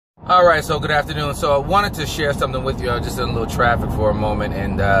All right, so good afternoon. So I wanted to share something with you. I was just in a little traffic for a moment,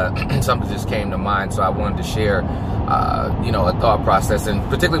 and something just came to mind. So I wanted to share, a thought process, and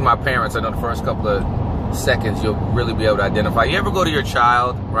particularly my parents. I know the first couple of seconds you'll really be able to identify. You ever go to your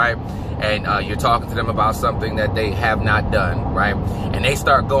child, right, and you're talking to them about something that they have not done, right, and they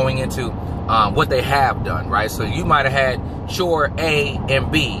start going into what they have done, right? So you might have had chore A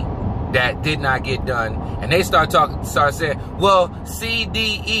and B that did not get done, and they start saying, well, C,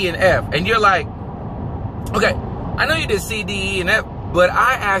 D, E, and F, and you're like, okay, I know you did C, D, E, and F, but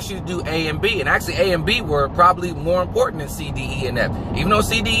I asked you to do A and B, and actually A and B were probably more important than C, D, E, and F. Even though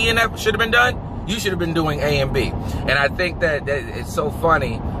C, D, E, and F should have been done, you should have been doing A and B. And I think that it's so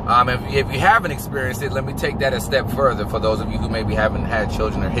funny. If you haven't experienced it, let me take that a step further for those of you who maybe haven't had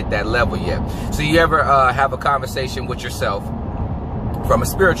children or hit that level yet. So you ever have a conversation with yourself from a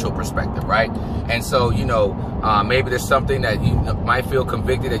spiritual perspective, right? And so, maybe there's something that you might feel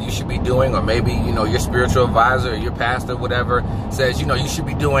convicted that you should be doing, or maybe, your spiritual advisor or your pastor, whatever, says, you should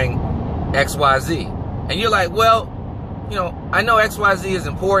be doing X, Y, Z. And you're like, well, I know X, Y, Z is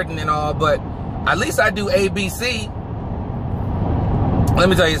important and all, but at least I do A, B, C. Let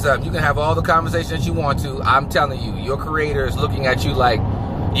me tell you something. You can have all the conversations that you want to. I'm telling you, your creator is looking at you like,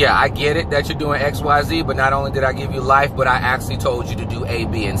 yeah, I get it that you're doing X, Y, Z, but not only did I give you life, but I actually told you to do A,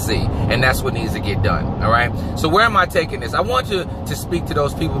 B, and C. And that's what needs to get done, all right? So where am I taking this? I want to speak to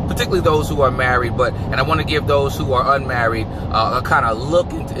those people, particularly those who are married, and I want to give those who are unmarried a kind of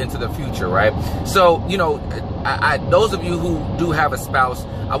look into the future, right? So, those of you who do have a spouse,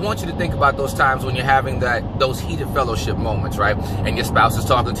 I want you to think about those times when you're having those heated fellowship moments, right? And your spouse is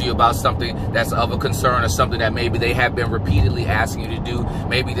talking to you about something that's of a concern, or something that maybe they have been repeatedly asking you to do.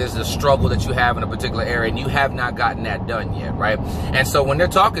 Maybe there's a struggle that you have in a particular area and you have not gotten that done yet, right? And so when they're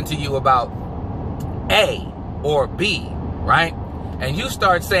talking to you about A or B, right? And you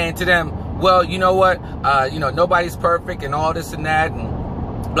start saying to them, well, you know what? Nobody's perfect and all this and that and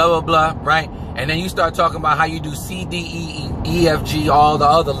blah, blah, blah, right? And then you start talking about how you do C, D, E, F, G, all the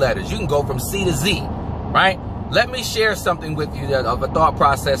other letters. You can go from C to Z, right? Let me share something with you of a thought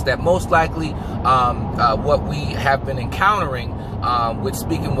process that most likely what we have been encountering with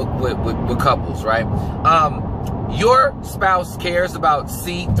speaking with couples, right? Your spouse cares about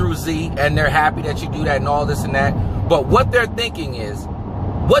C through Z, and they're happy that you do that and all this and that. But what they're thinking is,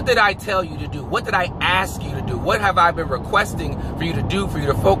 what did I tell you to do? What did I ask you to do? What have I been requesting for you to do, for you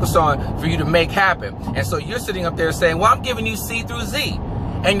to focus on, for you to make happen? And so you're sitting up there saying, well, I'm giving you C through Z.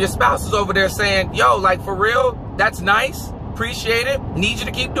 And your spouse is over there saying, yo, like, for real? That's nice. Appreciate it. Need you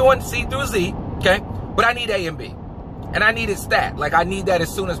to keep doing C through Z. Okay. But I need A and B. And I need it stat. Like, I need that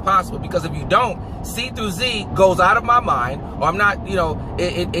as soon as possible, because if you don't, C through Z goes out of my mind, or I'm not,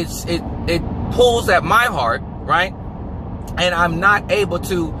 it pulls at my heart, right? And I'm not able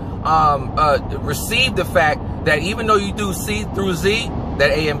to receive the fact that even though you do C through Z,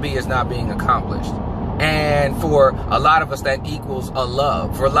 that A and B is not being accomplished. And for a lot of us, that equals a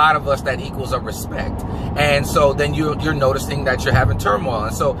love. For a lot of us, that equals a respect. And so then you're noticing that you're having turmoil.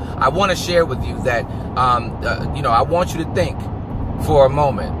 And so I want to share with you that, I want you to think for a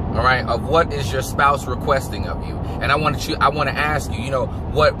moment, all right, of what is your spouse requesting of you. And I want to ask you,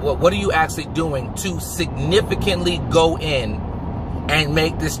 what are you actually doing to significantly go in and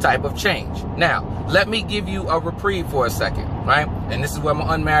make this type of change? Now, let me give you a reprieve for a second, right? And this is where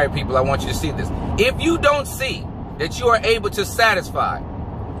my unmarried people, I want you to see this. If you don't see that you are able to satisfy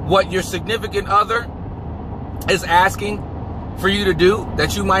what your significant other is asking for you to do,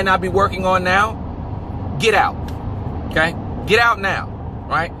 that you might not be working on now, get out, okay? Get out now,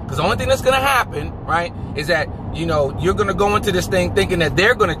 right? Because the only thing that's going to happen, right, is that, you're going to go into this thing thinking that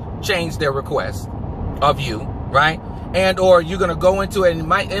they're going to change their request of you, right? And or you're going to go into it, and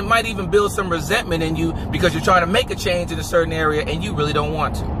it might even build some resentment in you because you're trying to make a change in a certain area and you really don't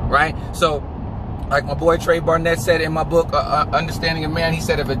want to, right? So, like my boy Trey Barnett said in my book, Understanding a Man, he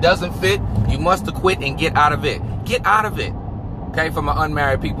said, if it doesn't fit, you must quit and get out of it. Get out of it, okay, for my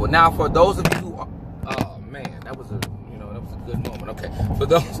unmarried people. Now, for those of you who are, oh, man, that was a good moment. Okay, for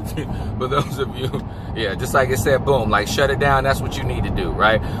those of you, yeah, just like it said, boom, like shut it down. That's what you need to do,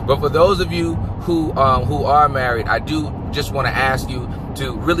 right? But for those of you who are married, I do just want to ask you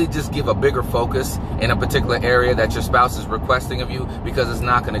to really just give a bigger focus in a particular area that your spouse is requesting of you, because it's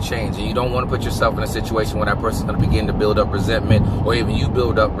not going to change, and you don't want to put yourself in a situation where that person's going to begin to build up resentment, or even you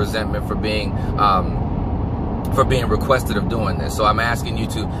build up resentment for being for being requested of doing this. So I'm asking you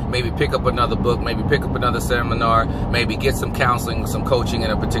to maybe pick up another book, maybe pick up another seminar, maybe get some counseling, some coaching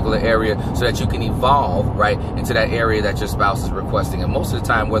in a particular area so that you can evolve, right, into that area that your spouse is requesting. And most of the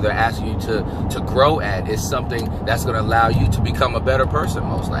time, where they're asking you to grow at is something that's going to allow you to become a better person,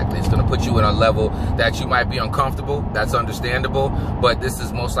 most likely. It's going to put you in a level that you might be uncomfortable. That's understandable, but this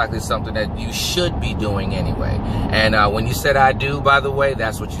is most likely something that you should be doing anyway. And when you said I do, by the way,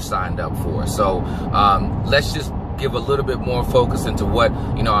 that's what you signed up for. So let's just give a little bit more focus into what,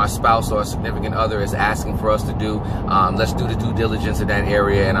 you know, our spouse or our significant other is asking for us to do. Let's do the due diligence in that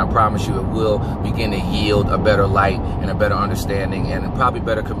area, and I promise you it will begin to yield a better light and a better understanding and probably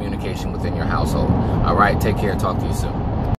better communication within your household. All right, take care. Talk to you soon.